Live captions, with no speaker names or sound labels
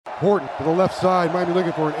Horton to the left side. Miami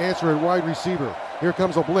looking for an answer at wide receiver. Here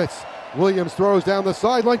comes a blitz. Williams throws down the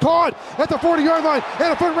sideline. Caught at the 40-yard line.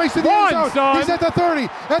 And a foot race to the end zone. Son. He's at the 30,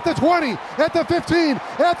 at the 20, at the 15,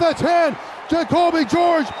 at the 10. Jacolby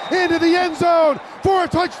George into the end zone for a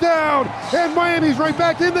touchdown. And Miami's right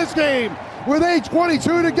back in this game with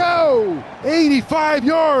 8:22 to go. 85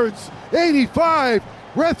 yards. 85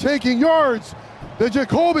 breathtaking yards. The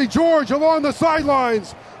Jacolby George along the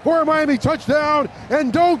sidelines for a Miami touchdown.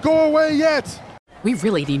 And don't go away yet. We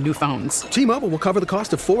really need new phones. T-Mobile will cover the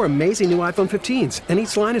cost of 4 amazing new iPhone 15s, and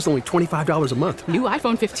each line is only $25 a month. New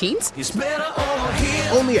iPhone 15s? It's better over here.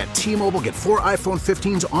 Only at T-Mobile, get 4 iPhone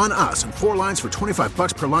 15s on us and 4 lines for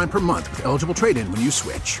 $25 per line per month with eligible trade-in when you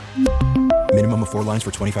switch. Minimum of 4 lines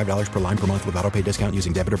for $25 per line per month with autopay discount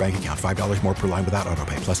using debit or bank account. $5 more per line without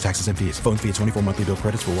autopay, plus taxes and fees. Phone fee at 24 monthly bill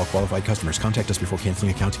credits for well-qualified customers. Contact us before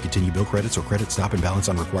canceling account to continue bill credits or credit stop and balance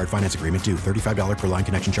on required finance agreement due. $35 per line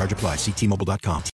connection charge applies. See T-Mobile.com.